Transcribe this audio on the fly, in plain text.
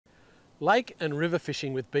Lake and river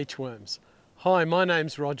fishing with beachworms. Hi, my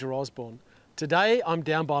name's Roger Osborne. Today I'm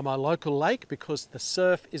down by my local lake because the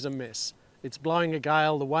surf is a mess. It's blowing a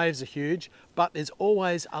gale, the waves are huge, but there's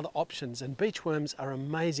always other options, and beachworms are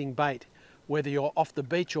amazing bait, whether you're off the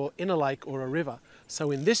beach or in a lake or a river.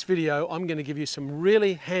 So in this video, I'm going to give you some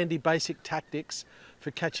really handy basic tactics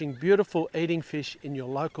for catching beautiful eating fish in your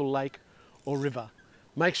local lake or river.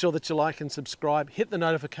 Make sure that you like and subscribe, hit the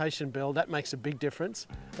notification bell, that makes a big difference.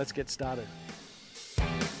 Let's get started.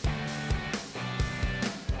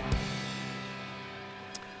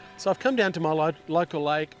 So I've come down to my local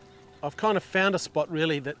lake. I've kind of found a spot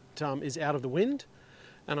really that is out of the wind,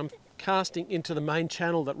 and I'm casting into the main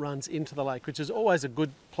channel that runs into the lake, which is always a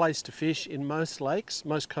good place to fish in most lakes,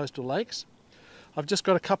 most coastal lakes. I've just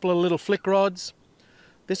got a couple of little flick rods.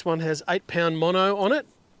 This one has 8-pound mono on it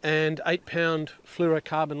and 8-pound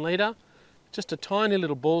fluorocarbon leader. Just a tiny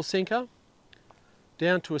little ball sinker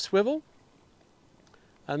down to a swivel.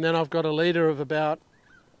 And then I've got a leader of about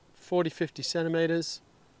 40-50 centimetres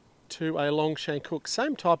to a long shank hook.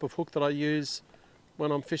 Same type of hook that I use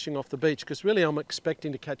when I'm fishing off the beach, because really I'm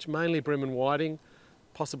expecting to catch mainly bream and whiting,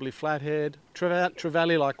 possibly flathead,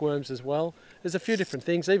 trevally like worms as well. There's a few different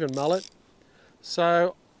things, even mullet.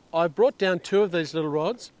 So I brought down 2 of these little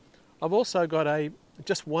rods. I've also got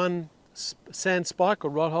just one sand spike or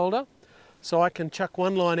rod holder, so I can chuck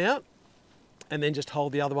one line out and then just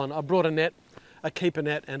hold the other one. I brought a net, a keeper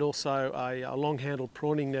net, and also a long-handled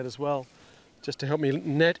prawning net as well, just to help me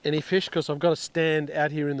net any fish, because I've got to stand out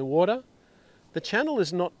here in the water. The channel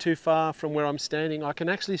is not too far from where I'm standing. I can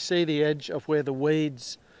actually see the edge of where the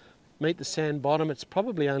weeds meet the sand bottom. It's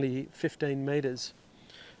probably only 15 metres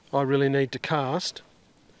I really need to cast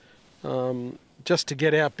just to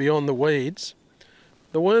get out beyond the weeds.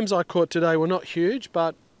 The worms I caught today were not huge,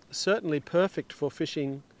 but certainly perfect for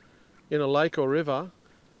fishing in a lake or river.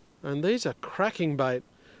 And these are cracking bait.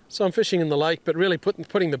 So I'm fishing in the lake, but really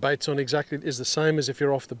putting the baits on exactly is the same as if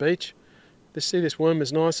you're off the beach. See, this worm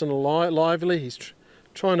is nice and lively. He's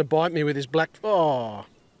trying to bite me with his black... Oh,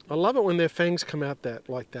 I love it when their fangs come out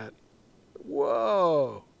like that.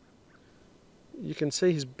 Whoa! You can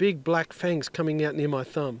see his big black fangs coming out near my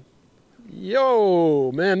thumb.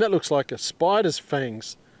 Yo, man, that looks like a spider's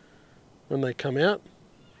fangs when they come out.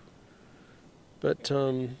 But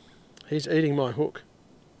he's eating my hook.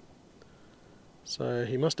 So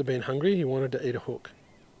he must have been hungry. He wanted to eat a hook.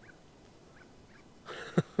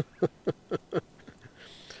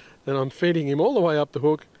 And I'm feeding him all the way up the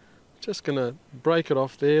hook. Just going to break it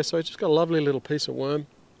off there. So he's just got a lovely little piece of worm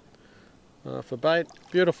for bait.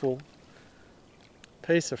 Beautiful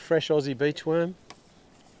piece of fresh Aussie beach worm.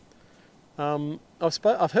 I've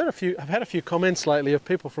had a few comments lately of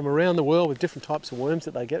people from around the world with different types of worms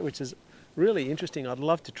that they get, which is really interesting. I'd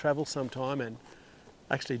love to travel sometime and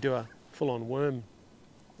actually do a full-on worm,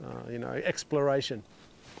 exploration,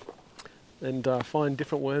 and find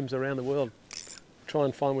different worms around the world. Try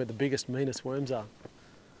and find where the biggest, meanest worms are.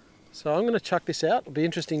 So I'm going to chuck this out. It'll be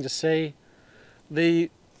interesting to see. The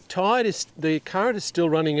current is still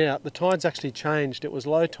running out. The tide's actually changed. It was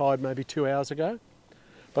low tide maybe 2 hours ago.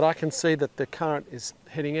 But I can see that the current is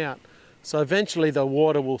heading out. So eventually the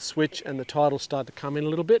water will switch and the tide will start to come in a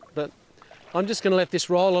little bit. But I'm just going to let this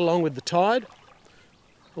roll along with the tide.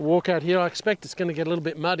 I'll walk out here. I expect it's going to get a little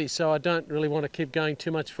bit muddy, so I don't really want to keep going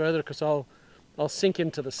too much further because I'll sink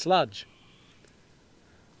into the sludge.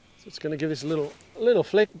 So it's going to give this a little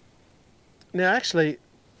flick. Now actually,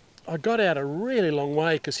 I got out a really long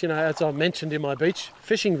way because, as I've mentioned in my beach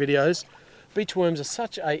fishing videos, beachworms are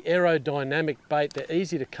such an aerodynamic bait. They're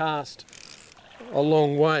easy to cast a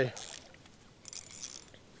long way.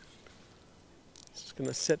 Just going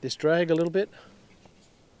to set this drag a little bit.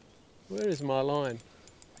 Where is my line?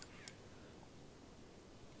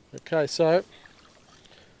 Okay, so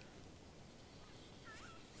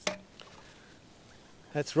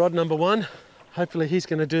that's rod number 1. Hopefully he's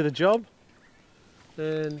going to do the job.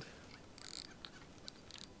 And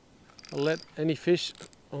I'll let any fish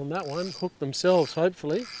on that one hook themselves,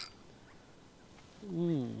 hopefully.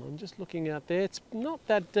 I'm just looking out there. It's not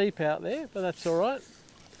that deep out there, but that's all right.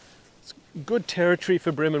 It's good territory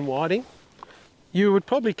for bream and whiting. You would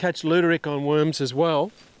probably catch luderick on worms as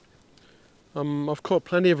well. I've caught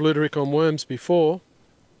plenty of luderick on worms before,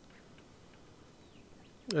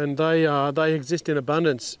 and they exist in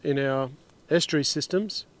abundance in our estuary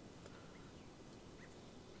systems.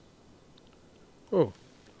 Oh,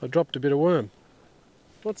 I dropped a bit of worm.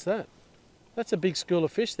 What's that? That's a big school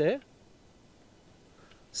of fish there.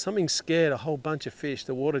 Something scared a whole bunch of fish.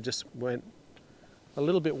 The water just went a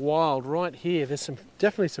little bit wild right here. There's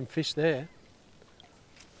definitely some fish there.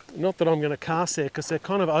 Not that I'm going to cast there because they're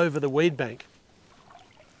kind of over the weed bank.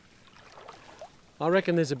 I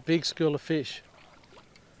reckon there's a big school of fish.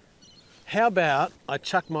 How about I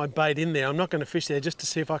chuck my bait in there? I'm not going to fish there just to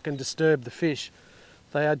see if I can disturb the fish.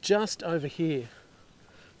 They are just over here,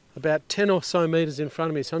 about 10 or so metres in front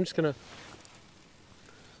of me. So I'm just going to...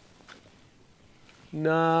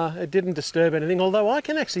 Nah, it didn't disturb anything, although I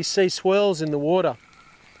can actually see swirls in the water,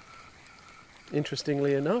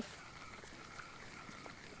 interestingly enough.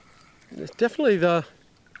 It's definitely the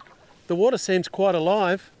water seems quite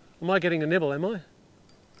alive. Am I getting a nibble, am I?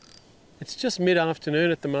 It's just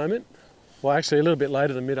mid-afternoon at the moment. Well, actually a little bit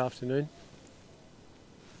later than mid-afternoon.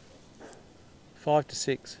 5 to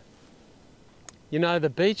 6. You know, the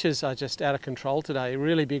beaches are just out of control today.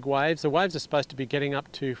 Really big waves. The waves are supposed to be getting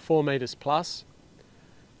up to 4 metres plus.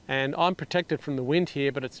 And I'm protected from the wind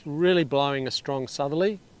here, but it's really blowing a strong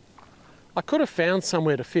southerly. I could have found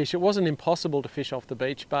somewhere to fish. It wasn't impossible to fish off the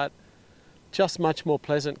beach, but just much more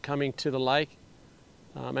pleasant coming to the lake.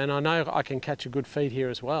 And I know I can catch a good feed here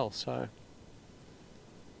as well. So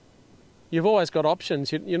you've always got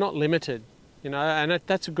options. You're not limited, you know, and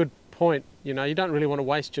that's a good point. You know, you don't really want to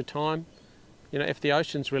waste your time. You know, if the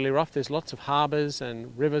ocean's really rough, there's lots of harbours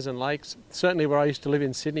and rivers and lakes. Certainly where I used to live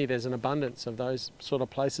in Sydney, there's an abundance of those sort of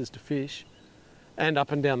places to fish, and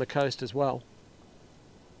up and down the coast as well.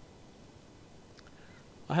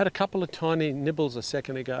 I had a couple of tiny nibbles a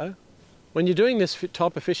second ago. When you're doing this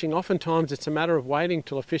type of fishing, oftentimes it's a matter of waiting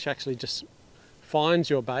till a fish actually just finds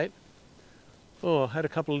your bait. Oh, I had a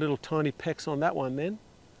couple of little tiny pecks on that one then.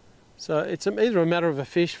 So it's either a matter of a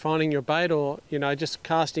fish finding your bait, or, you know, just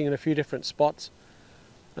casting in a few different spots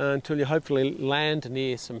until you hopefully land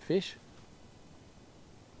near some fish.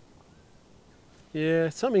 Yeah,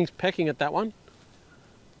 something's pecking at that one.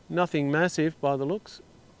 Nothing massive by the looks.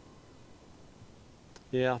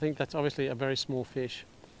 Yeah, I think that's obviously a very small fish.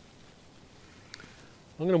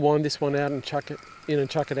 I'm going to wind this one out and chuck it in and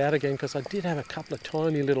chuck it out again, because I did have a couple of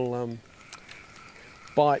tiny little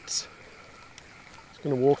bites. Just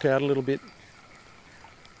going to walk out a little bit.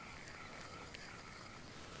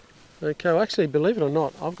 Okay, well, actually, believe it or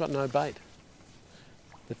not, I've got no bait.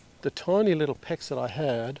 The tiny little pecks that I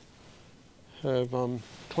had have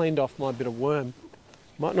cleaned off my bit of worm.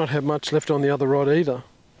 Might not have much left on the other rod either.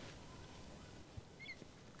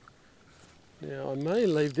 Now I may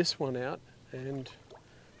leave this one out and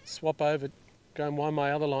swap over, go and wind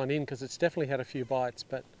my other line in, because it's definitely had a few bites,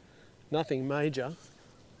 but nothing major.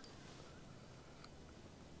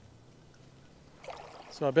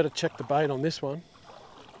 So I better check the bait on this one.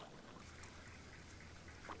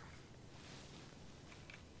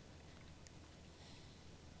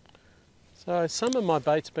 So some of my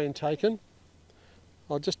bait's been taken.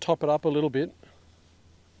 I'll just top it up a little bit.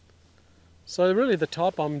 So really the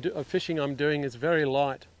type of fishing I'm doing is very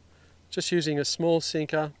light. Just using a small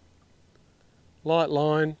sinker, light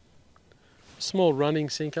line, small running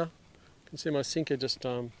sinker. You can see my sinker just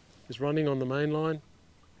is running on the main line.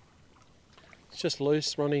 It's just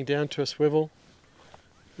loose, running down to a swivel.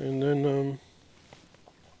 And then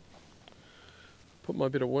put my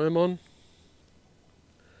bit of worm on.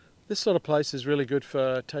 This sort of place is really good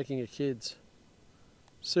for taking your kids.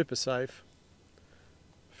 Super safe,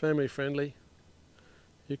 family friendly.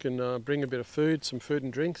 You can bring a bit of food, some food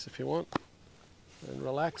and drinks if you want, and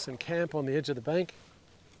relax and camp on the edge of the bank.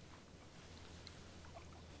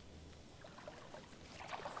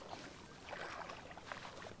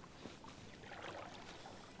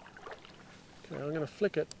 Okay, I'm going to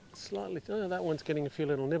flick it slightly. Oh, that one's getting a few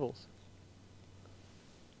little nibbles.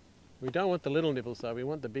 We don't want the little nibbles though, we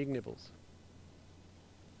want the big nibbles.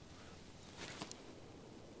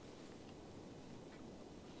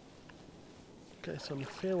 Okay, so I'm a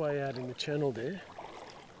fair way out in the channel there.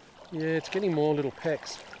 Yeah, it's getting more little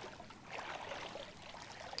pecks.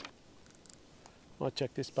 Might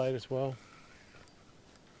check this bait as well.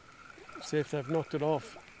 See if they've knocked it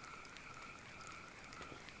off.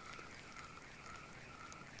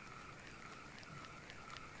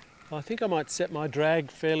 I think I might set my drag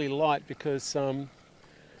fairly light, because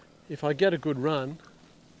if I get a good run,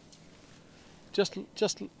 just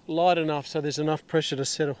light enough so there's enough pressure to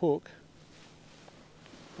set a hook.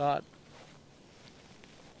 But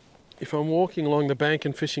if I'm walking along the bank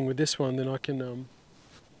and fishing with this one, then I can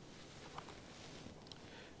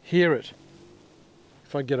hear it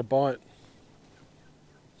if I get a bite.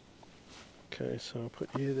 Okay, so I'll put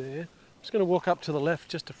you there. I'm just going to walk up to the left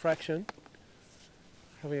just a fraction.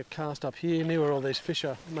 Having a cast up here near where all these fish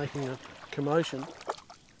are making a commotion.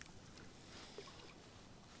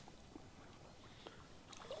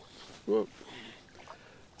 Whoa.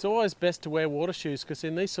 It's always best to wear water shoes because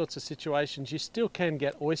in these sorts of situations you still can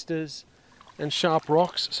get oysters and sharp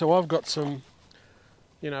rocks. So I've got some,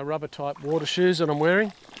 you know, rubber type water shoes that I'm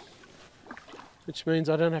wearing, which means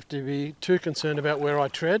I don't have to be too concerned about where I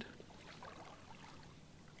tread.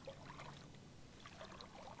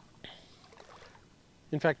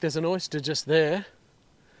 In fact, there's an oyster just there,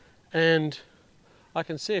 and I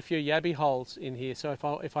can see a few yabby holes in here. So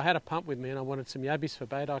if I had a pump with me and I wanted some yabbies for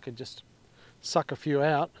bait, I could just suck a few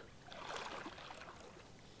out.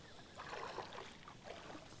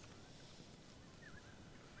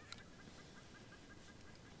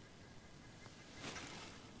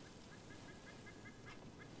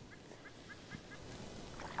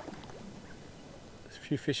 There's a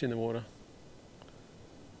few fish in the water.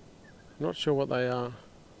 Not sure what they are.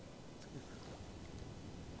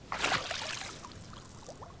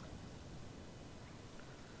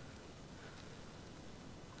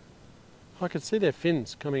 I could see their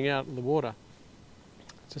fins coming out of the water.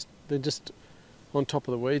 They're just on top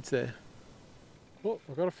of the weeds there. Oh,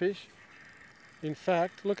 I've got a fish. In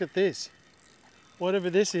fact, look at this. Whatever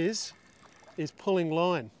this is pulling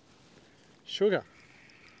line. Sugar.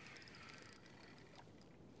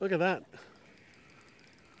 Look at that.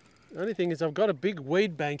 The only thing is I've got a big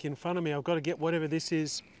weed bank in front of me. I've got to get whatever this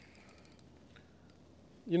is.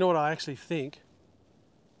 You know what I actually think?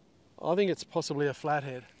 I think it's possibly a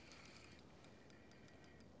flathead.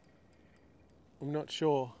 I'm not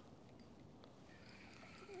sure.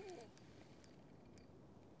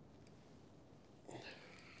 I'm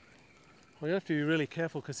going to have to be really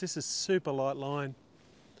careful because this is super light line.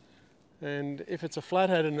 And if it's a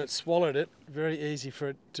flathead and it swallowed it, very easy for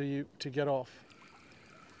it to get off.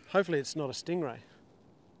 Hopefully it's not a stingray.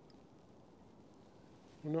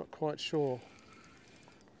 I'm not quite sure.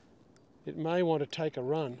 It may want to take a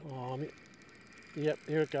run. Oh, yep,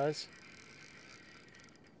 here it goes.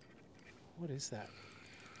 What is that?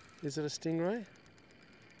 Is it a stingray?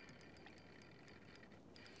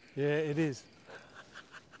 Yeah, it is.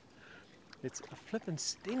 It's a flippin'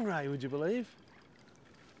 stingray, would you believe?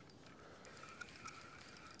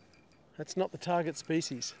 That's not the target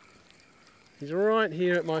species. He's right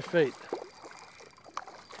here at my feet.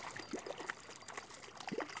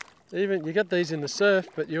 Even you get these in the surf,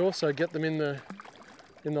 but you also get them in the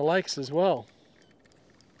lakes as well.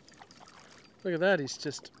 Look at that, he's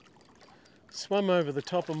just swum over the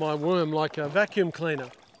top of my worm like a vacuum cleaner.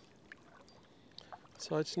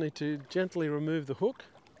 So I just need to gently remove the hook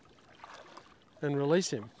and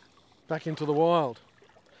release him back into the wild.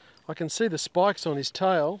 I can see the spikes on his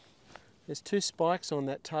tail. There's two spikes on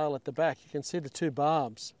that tail at the back. You can see the two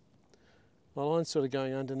barbs. My line's sort of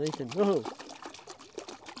going underneath him. Woohoo!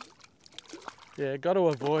 Yeah, got to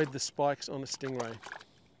avoid the spikes on a stingray.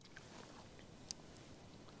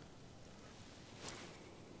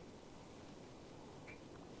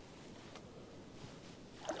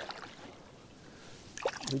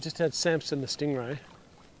 We just had Samson the stingray.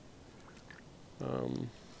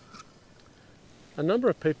 A number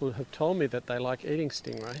of people have told me that they like eating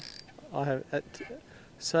stingray.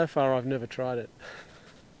 So far I've never tried it.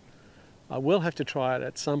 I will have to try it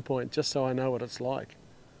at some point just so I know what it's like.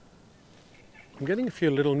 I'm getting a few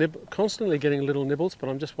little constantly getting little nibbles, but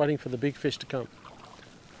I'm just waiting for the big fish to come.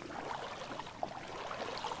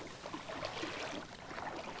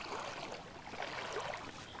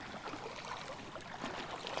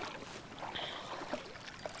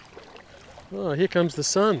 Oh, here comes the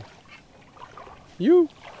sun. You.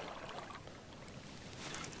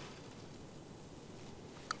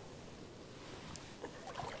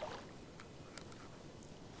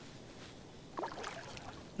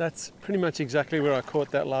 That's pretty much exactly where I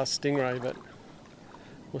caught that last stingray, but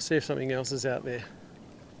we'll see if something else is out there.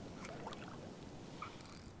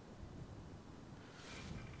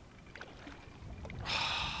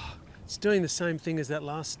 It's doing the same thing as that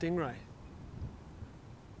last stingray.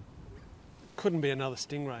 Couldn't be another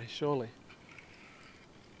stingray, surely.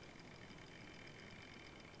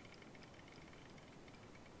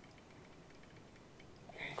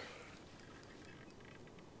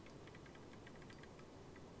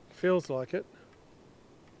 Feels like it.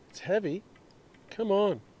 It's heavy. Come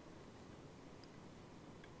on.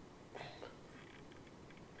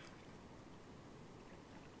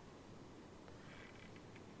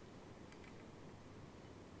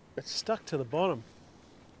 It's stuck to the bottom.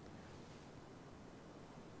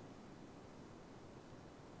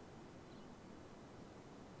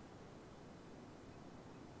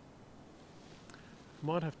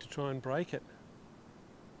 Might have to try and break it.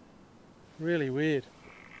 Really weird.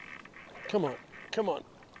 Come on, come on,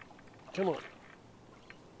 come on.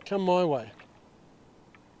 Come my way.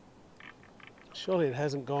 Surely it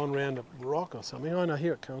hasn't gone round a rock or something. Oh no,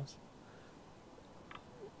 here it comes.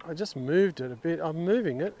 I just moved it a bit. I'm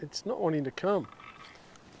moving it. It's not wanting to come.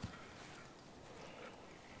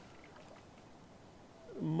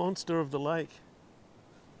 Monster of the lake.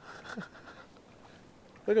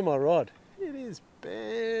 Look at my rod. It is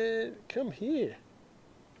bad. Come here.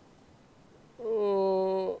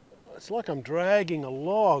 Oh, it's like I'm dragging a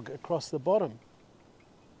log across the bottom.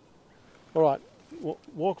 All right,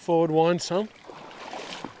 walk forward, wind some.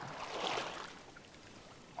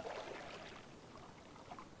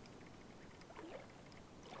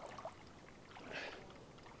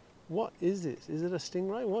 What is this? Is it a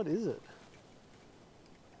stingray? What is it?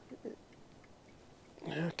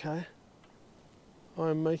 Okay.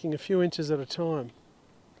 I'm making a few inches at a time.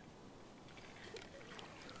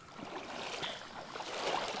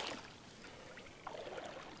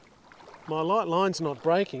 My light line's not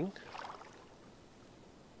breaking.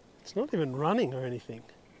 It's not even running or anything.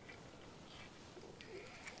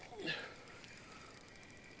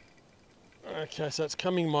 Okay, so it's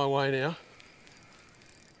coming my way now.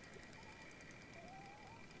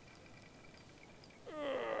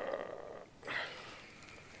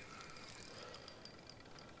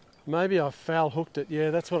 Maybe I've foul hooked it.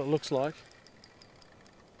 Yeah, that's what it looks like.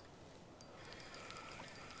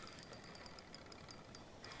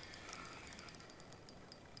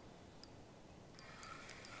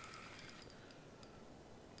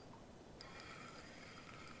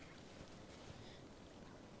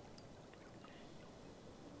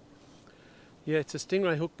 Yeah, it's a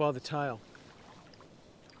stingray hook by the tail.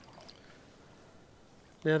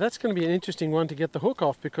 Now that's going to be an interesting one to get the hook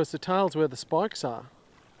off because the tail's where the spikes are.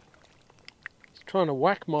 He's trying to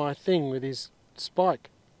whack my thing with his spike.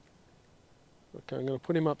 Okay, I'm going to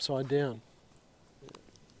put him upside down.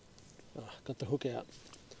 Oh, got the hook out.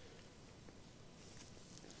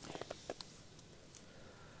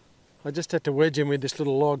 I just had to wedge him with this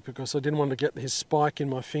little log because I didn't want to get his spike in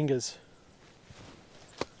my fingers.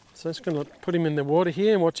 So I'm just going to put him in the water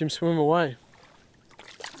here and watch him swim away.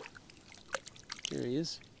 Here he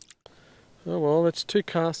is. Oh well, that's 2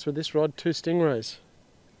 casts with this rod, 2 stingrays.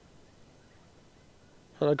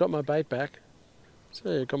 But I got my bait back.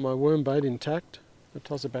 So I got my worm bait intact. I'll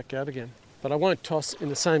toss it back out again. But I won't toss in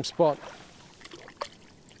the same spot.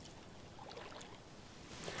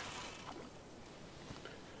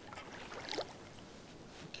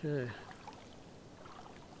 Okay.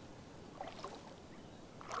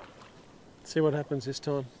 See what happens this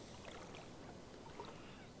time.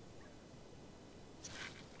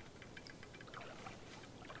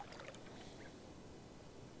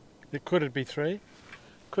 Could it be 3?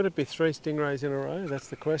 Could it be 3 stingrays in a row? That's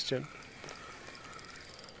the question.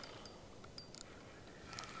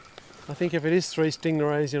 I think if it is 3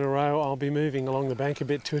 stingrays in a row, I'll be moving along the bank a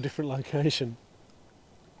bit to a different location.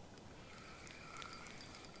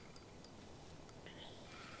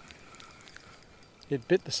 It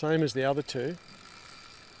bit the same as the other 2.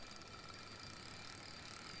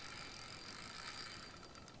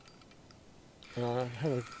 I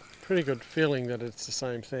have a pretty good feeling that it's the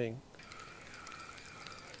same thing.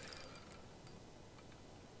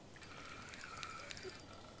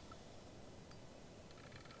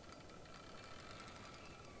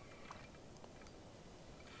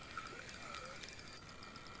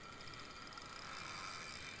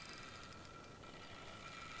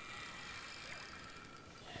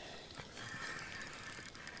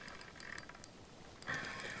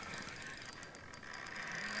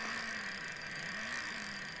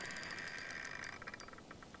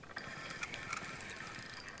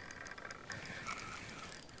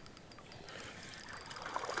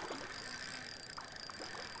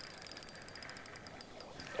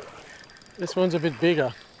 This one's a bit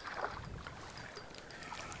bigger.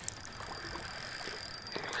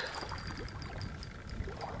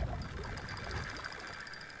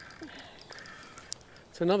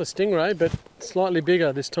 It's another stingray, but slightly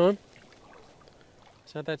bigger this time.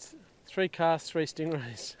 So that's 3 casts, 3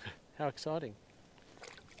 stingrays. How exciting.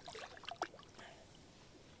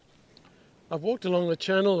 I've walked along the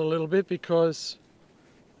channel a little bit because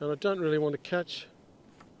I don't really want to catch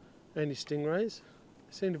any stingrays.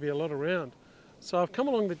 There seem to be a lot around. So I've come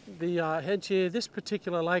along the hedge here. This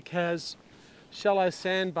particular lake has shallow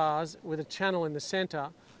sandbars with a channel in the centre,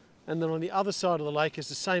 and then on the other side of the lake is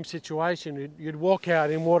the same situation. You'd walk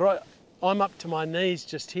out in water. I'm up to my knees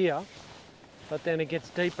just here, but then it gets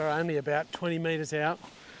deeper, only about 20 metres out.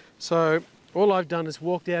 So all I've done is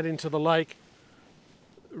walked out into the lake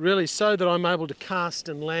really so that I'm able to cast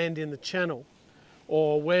and land in the channel,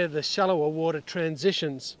 or where the shallower water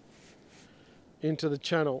transitions into the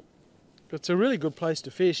channel. It's a really good place to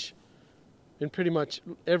fish. in pretty much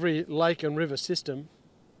every lake and river system.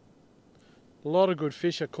 A lot of good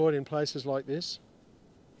fish are caught in places like this.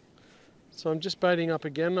 So I'm just baiting up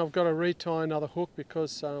again. I've got to retie another hook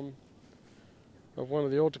because of one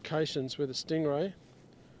of the altercations with a stingray.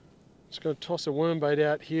 Just going to toss a worm bait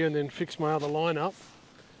out here and then fix my other line up.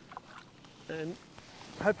 And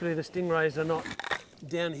hopefully the stingrays are not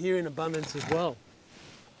down here in abundance as well.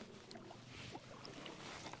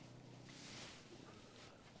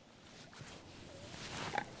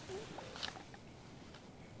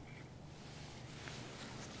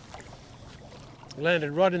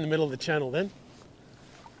 Landed right in the middle of the channel then.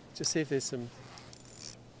 Just see if there's some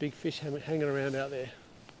big fish hanging around out there.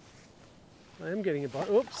 I am getting a bite.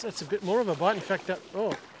 Oops, that's a bit more of a bite. In fact,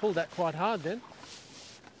 pulled that quite hard then.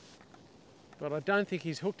 But I don't think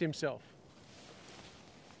he's hooked himself.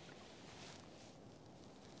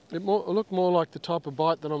 It looked more like the type of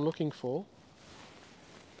bite that I'm looking for.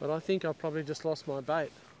 But I think I've probably just lost my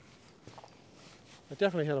bait. I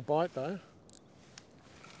definitely had a bite though.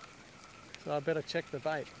 So I better check the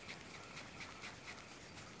bait.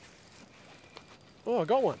 Oh, I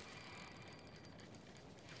got one.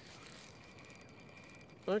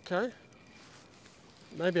 Okay.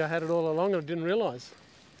 Maybe I had it all along and I didn't realise.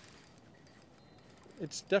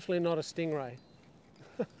 It's definitely not a stingray.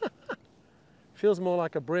 Feels more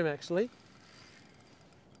like a bream actually.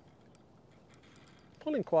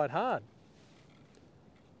 Pulling quite hard.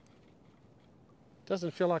 Doesn't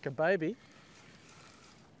feel like a baby.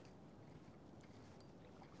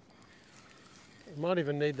 Might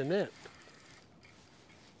even need the net.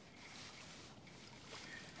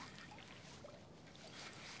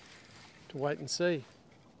 To wait and see.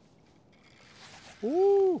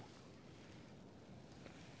 Ooh!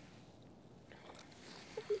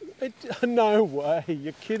 No way,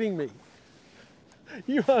 you're kidding me.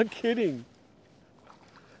 You are kidding.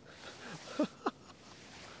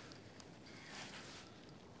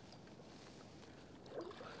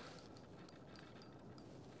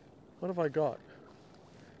 What have I got?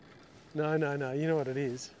 No, you know what it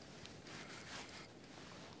is.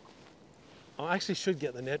 I actually should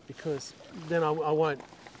get the net because then I won't,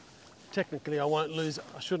 technically I won't lose it.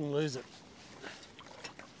 I shouldn't lose it.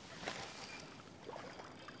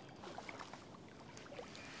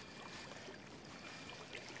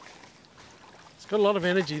 It's got a lot of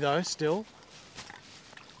energy though, still.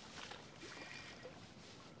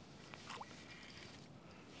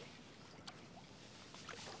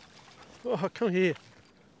 Oh, come here.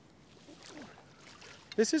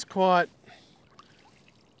 This is quite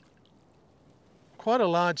a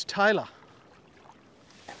large tailor.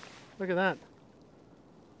 Look at that.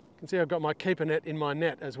 You can see I've got my keeper net in my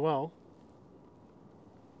net as well.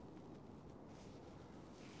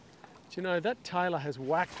 But you know, that tailor has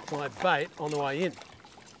whacked my bait on the way in.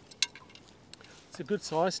 It's a good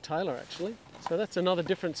sized tailor actually. So that's another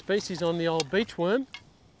different species on the old beach worm.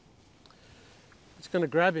 It's going to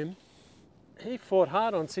grab him. He fought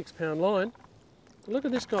hard on 6-pound line. But look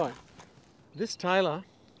at this guy. This tailor,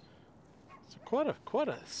 it's quite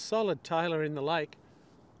a solid tailor in the lake.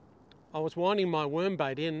 I was winding my worm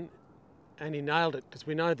bait in and he nailed it because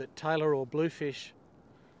we know that tailor or bluefish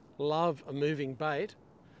love a moving bait.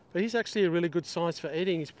 But he's actually a really good size for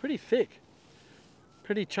eating. He's pretty thick,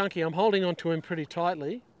 pretty chunky. I'm holding onto him pretty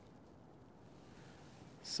tightly.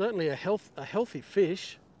 Certainly a healthy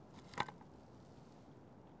fish,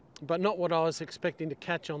 but not what I was expecting to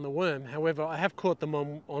catch on the worm. However, I have caught them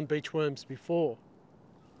on beach worms before.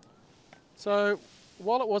 So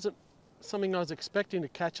while it wasn't something I was expecting to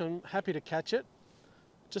catch, I'm happy to catch it.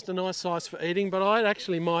 Just a nice size for eating, but I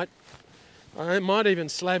might even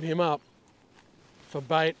slab him up for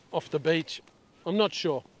bait off the beach. I'm not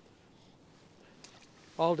sure.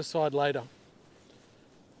 I'll decide later.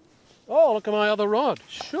 Oh, look at my other rod,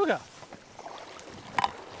 sugar.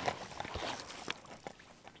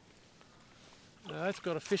 Now that's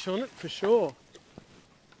got a fish on it for sure.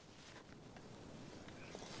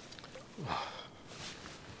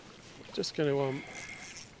 Just going to,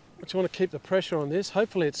 I just want to keep the pressure on this.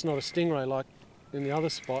 Hopefully it's not a stingray like in the other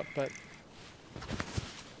spot, but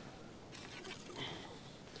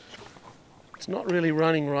it's not really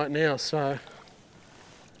running right now, so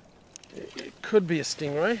it could be a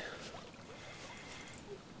stingray.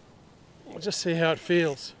 I'll just see how it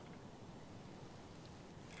feels.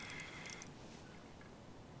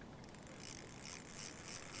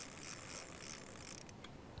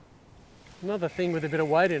 Another thing with a bit of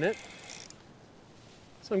weight in it.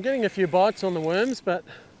 So I'm getting a few bites on the worms, but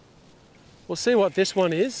we'll see what this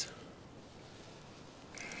one is.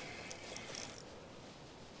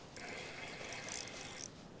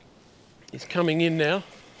 He's coming in now.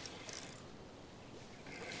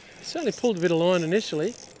 Certainly pulled a bit of line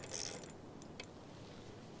initially.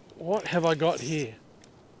 What have I got here?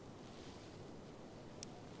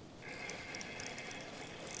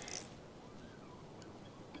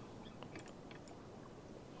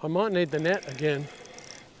 I might need the net again.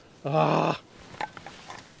 Ah!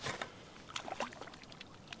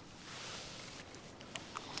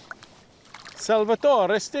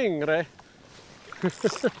 Salvatore Stingray.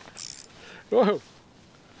 Whoa.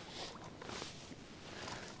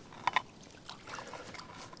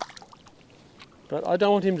 But I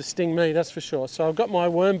don't want him to sting me, that's for sure. So I've got my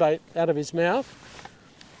worm bait out of his mouth.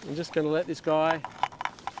 I'm just going to let this guy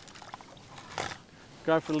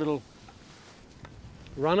go for a little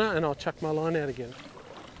runner and I'll chuck my line out again.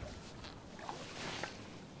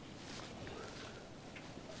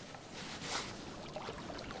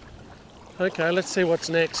 Okay, let's see what's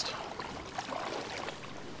next.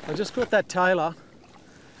 I just caught that tailor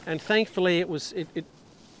and thankfully it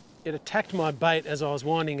attacked my bait as I was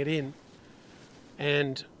winding it in,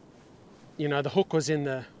 and you know, the hook was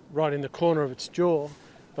right in the corner of its jaw,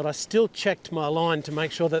 but I still checked my line to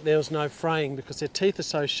make sure that there was no fraying, because their teeth are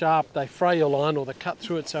so sharp they fray your line or they cut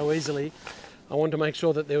through it so easily. I wanted to make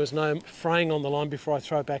sure that there was no fraying on the line before I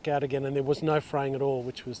throw it back out again, and there was no fraying at all,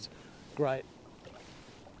 which was great.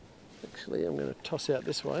 Actually, I'm going to toss out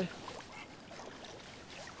this way.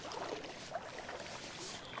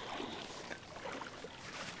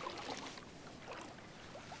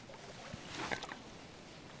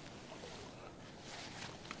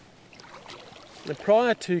 And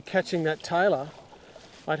prior to catching that tailor,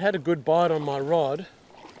 I'd had a good bite on my rod,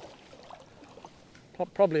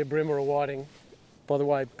 probably a bream or a whiting, by the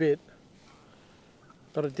way, bit,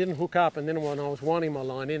 but it didn't hook up, and then when I was winding my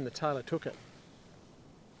line in, the tailor took it.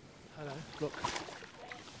 Hello, look.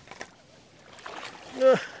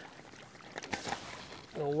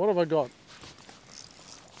 Oh, what have I got?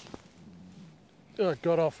 Oh, it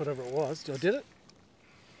got off whatever it was. I did it?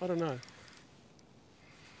 I don't know.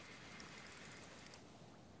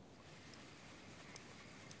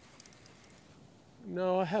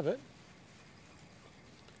 No, I have it.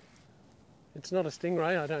 It's not a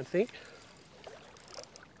stingray, I don't think.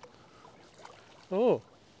 Oh,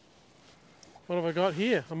 what have I got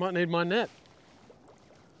here? I might need my net.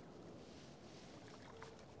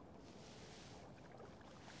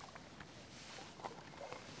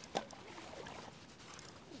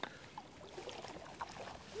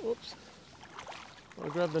 Oops. I'll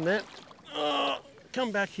grab the net. Oh,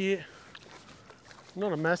 come back here.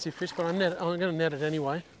 Not a massive fish, but I'm going to net it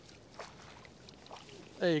anyway.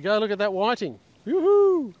 There you go, look at that whiting.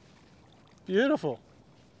 Woohoo! Beautiful.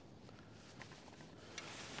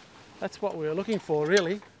 That's what we were looking for,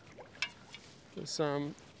 really. Let's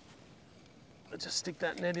just stick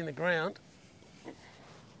that net in the ground.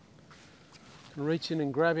 Reach in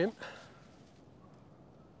and grab him.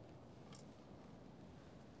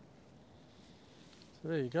 So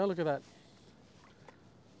there you go, look at that.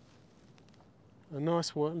 A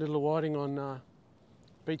nice little whiting on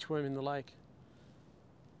beachworm in the lake.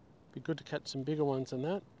 Be good to catch some bigger ones than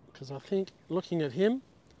that, because I think, looking at him,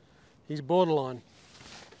 he's borderline.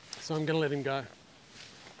 So I'm going to let him go.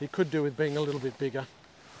 He could do with being a little bit bigger.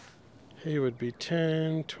 He would be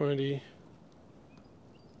 10, 20...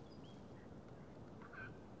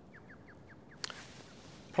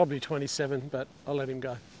 probably 27, but I'll let him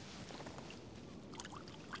go.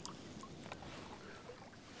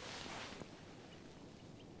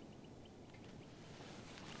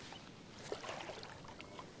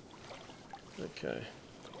 Okay.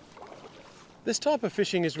 This type of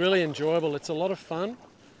fishing is really enjoyable. It's a lot of fun,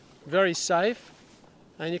 very safe,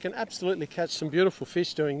 and you can absolutely catch some beautiful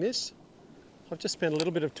fish doing this. I've just spent a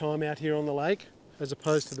little bit of time out here on the lake as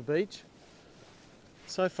opposed to the beach.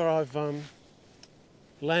 So far I've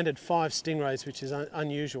landed 5 stingrays, which is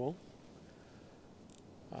unusual.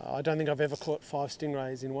 I don't think I've ever caught 5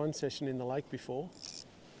 stingrays in one session in the lake before.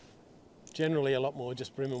 Generally a lot more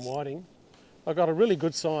just bream and whiting. I've got a really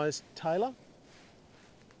good sized tailor.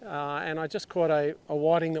 And I just caught a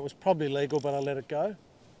whiting that was probably legal, but I let it go.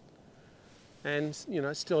 And you know,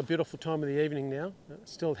 it's still a beautiful time of the evening now. I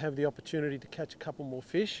still have the opportunity to catch a couple more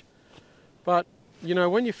fish. But you know,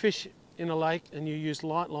 when you fish in a lake and you use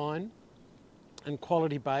light line and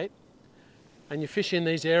quality bait, and you fish in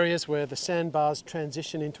these areas where the sandbars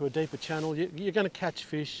transition into a deeper channel, you're going to catch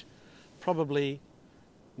fish probably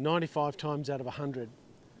 95 times out of 100.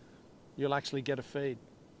 You'll actually get a feed.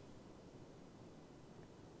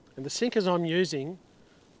 And the sinkers I'm using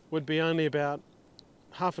would be only about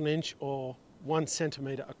 1/2 inch or 1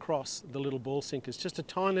 centimetre across the little ball sinkers. Just a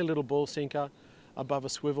tiny little ball sinker above a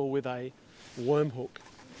swivel with a worm hook.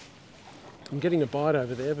 I'm getting a bite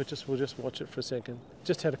over there, but we'll just watch it for a second.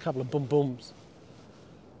 Just had a couple of boom booms.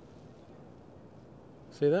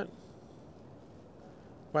 See that?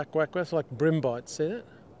 Whack, whack, whack. It's like bream bites, see that?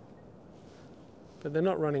 But they're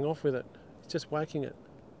not running off with it. It's just whacking it.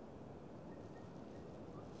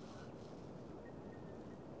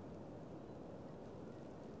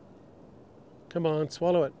 Come on,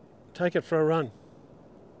 swallow it. Take it for a run.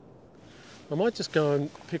 I might just go and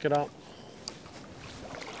pick it up.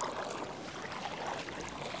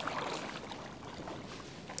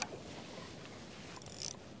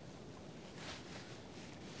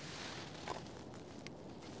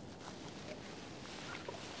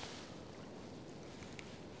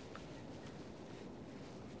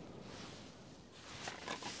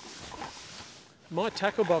 My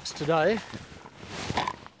tackle box today,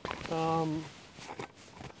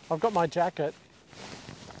 I've got my jacket,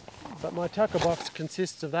 but my tackle box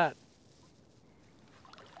consists of that.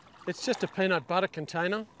 It's just a peanut butter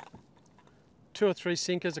container, 2 or 3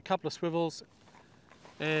 sinkers, a couple of swivels,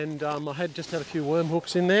 and I just had a few worm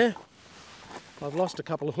hooks in there. I've lost a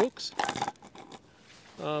couple of hooks,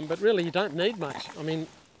 but really you don't need much. I mean,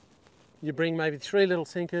 you bring maybe 3 little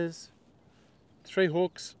sinkers, 3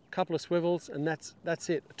 hooks, a couple of swivels, and that's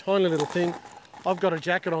it. A tiny little thing. I've got a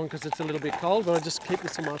jacket on because it's a little bit cold, but I just keep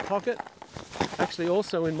this in my pocket. Actually,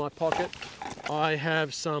 also in my pocket, I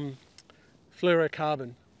have some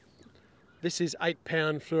fluorocarbon. This is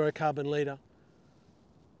 8-pound fluorocarbon leader.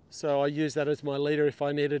 So I use that as my leader if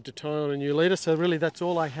I needed to tie on a new leader. So really that's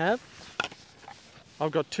all I have.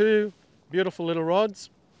 I've got 2 beautiful little rods,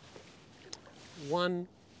 1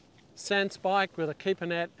 sand spike with a keeper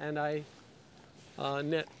net and a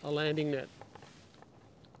landing net.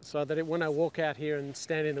 So that when I walk out here and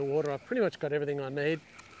stand in the water, I've pretty much got everything I need.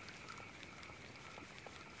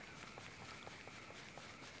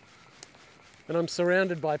 And I'm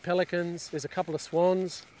surrounded by pelicans. There's a couple of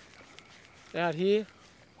swans out here.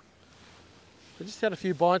 I just had a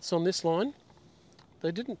few bites on this line.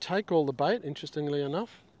 They didn't take all the bait, interestingly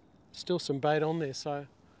enough. Still some bait on there, so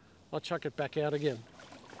I'll chuck it back out again.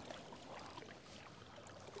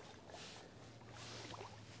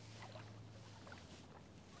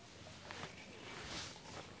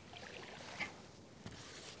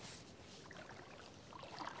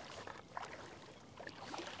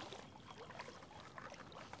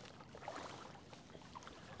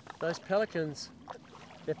 Those pelicans,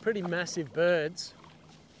 they're pretty massive birds.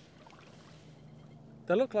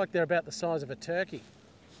 They look like they're about the size of a turkey.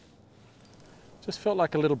 Just felt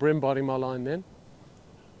like a little bream biting my line then.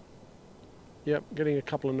 Yep, getting a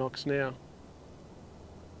couple of knocks now.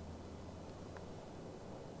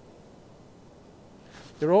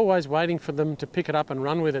 You're always waiting for them to pick it up and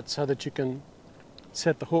run with it so that you can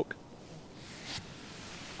set the hook.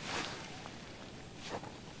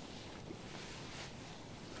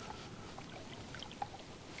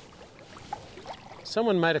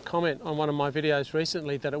 Someone made a comment on one of my videos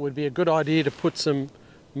recently that it would be a good idea to put some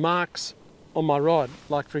marks on my rod,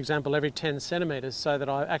 like for example every 10 centimetres, so that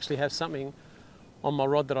I actually have something on my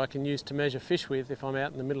rod that I can use to measure fish with if I'm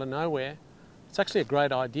out in the middle of nowhere. It's actually a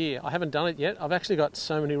great idea. I haven't done it yet. I've actually got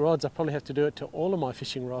so many rods, I probably have to do it to all of my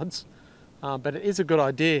fishing rods. But it is a good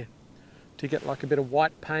idea to get like a bit of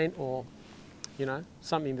white paint or, you know,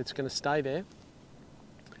 something that's going to stay there.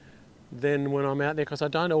 Then when I'm out there, because I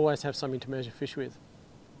don't always have something to measure fish with.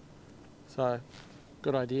 So,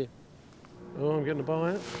 good idea. Oh, I'm getting a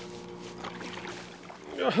bite.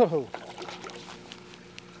 Oh,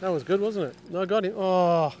 that was good, wasn't it? No, I got him.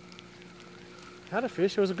 Oh, had a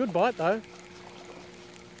fish. It was a good bite though.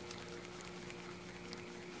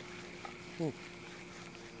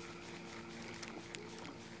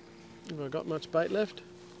 Have I got much bait left?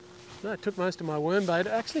 No, I took most of my worm bait. It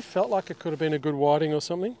actually felt like it could have been a good whiting or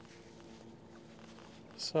something.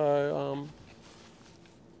 So,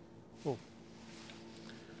 I'm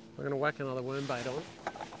going to whack another worm bait on.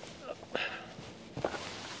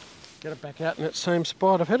 Get it back out in that same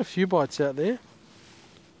spot. I've had a few bites out there.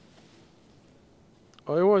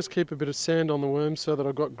 I always keep a bit of sand on the worms so that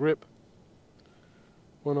I've got grip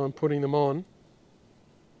when I'm putting them on.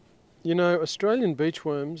 You know, Australian beach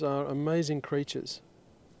worms are amazing creatures.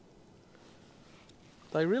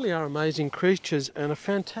 They really are amazing creatures and a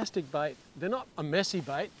fantastic bait. They're not a messy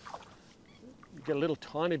bait. You get a little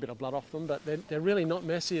tiny bit of blood off them, but they're really not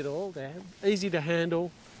messy at all. They're easy to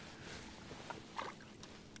handle.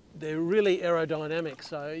 They're really aerodynamic,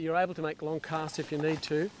 so you're able to make long casts if you need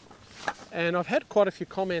to. And I've had quite a few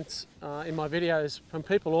comments in my videos from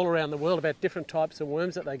people all around the world about different types of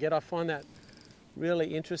worms that they get. I find that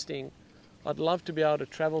really interesting. I'd love to be able to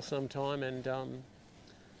travel sometime and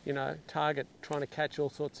you know, target trying to catch all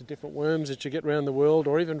sorts of different worms that you get around the world,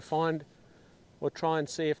 or even find or try and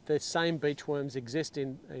see if the same beach worms exist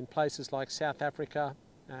in places like South Africa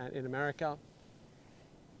and in America.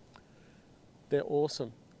 They're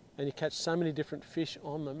awesome. And you catch so many different fish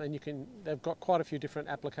on them, and they've got quite a few different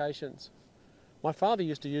applications. My father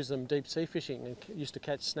used to use them deep sea fishing and used to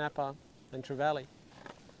catch snapper and trevally,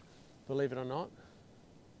 believe it or not.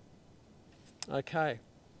 Okay,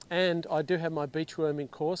 and I do have my beach worming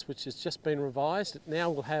course, which has just been revised. It now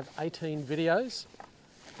will have 18 videos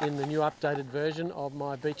in the new updated version of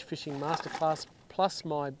my beach fishing masterclass, plus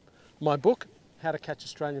my book, How to Catch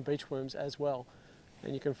Australian Beach Worms, as well.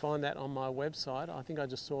 And you can find that on my website. I think I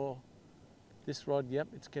just saw this rod, yep,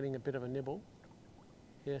 it's getting a bit of a nibble.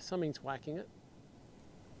 Yeah, something's whacking it.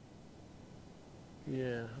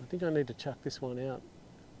 Yeah, I think I need to chuck this one out.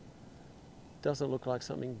 Doesn't look like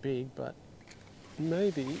something big, but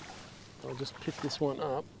maybe I'll just pick this one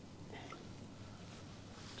up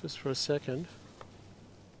just for a second.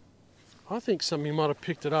 I think something might have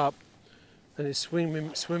picked it up and is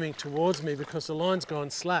swimming towards me because the line's gone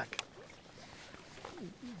slack.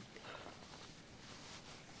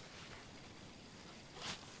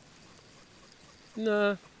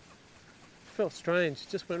 No, felt strange, it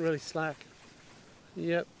just went really slack.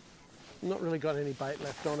 Yep, not really got any bait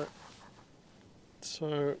left on it.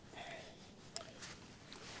 So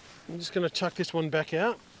I'm just going to chuck this one back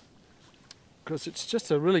out because it's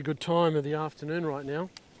just a really good time of the afternoon right now.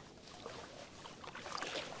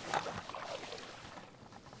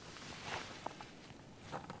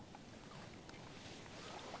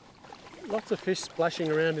 Lots of fish splashing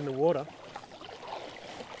around in the water.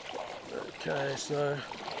 Okay, so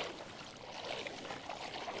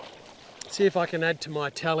see if I can add to my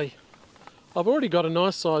tally. I've already got a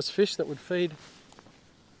nice sized fish that would feed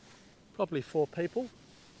probably 4 people.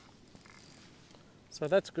 So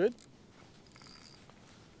that's good.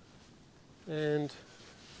 And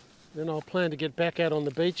then I'll plan to get back out on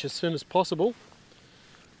the beach as soon as possible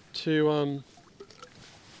to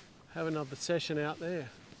have another session out there.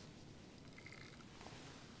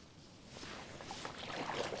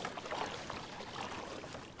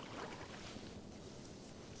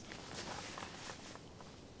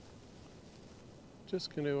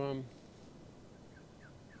 Just going to,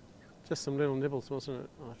 just some little nibbles, wasn't it,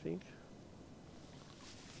 I think.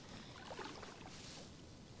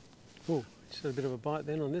 Oh, just had a bit of a bite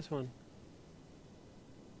then on this one.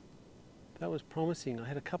 That was promising. I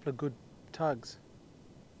had a couple of good tugs.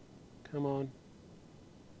 Come on.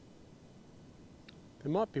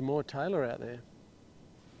 There might be more tailor out there.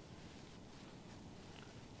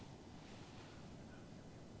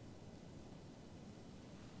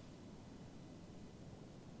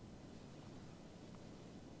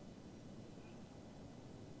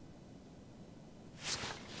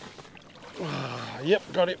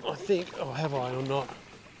 Yep, got it, I think. Oh, have I or not?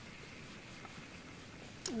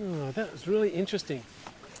 Oh, that was really interesting.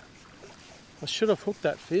 I should have hooked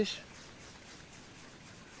that fish.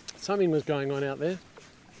 Something was going on out there.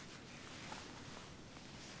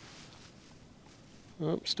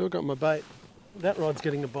 Oh, still got my bait. That rod's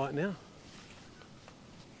getting a bite now.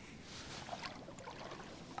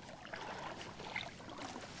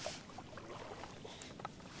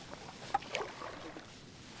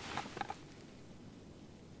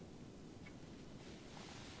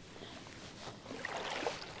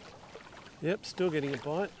 Yep, still getting a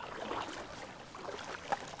bite.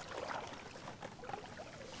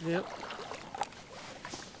 Yep.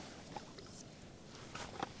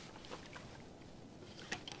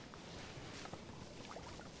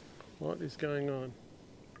 What is going on?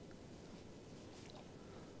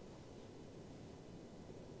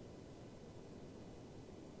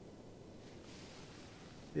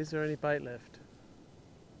 Is there any bait left?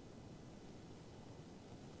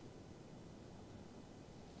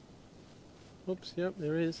 Oops, yep,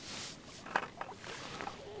 there is.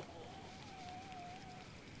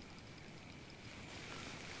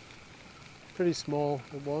 Pretty small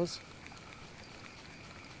it was.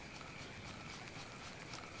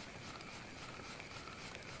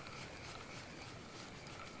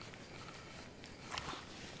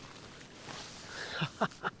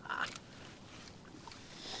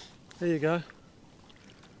 There you go.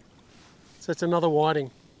 So it's another whiting,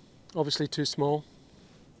 obviously too small.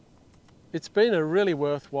 It's been a really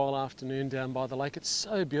worthwhile afternoon down by the lake. It's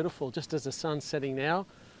so beautiful, just as the sun's setting now.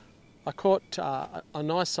 I caught a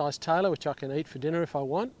nice sized tailor, which I can eat for dinner if I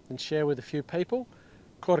want and share with a few people.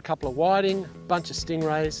 Caught a couple of whiting, a bunch of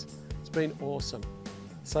stingrays. It's been awesome.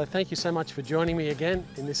 So thank you so much for joining me again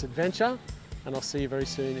in this adventure, and I'll see you very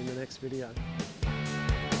soon in the next video.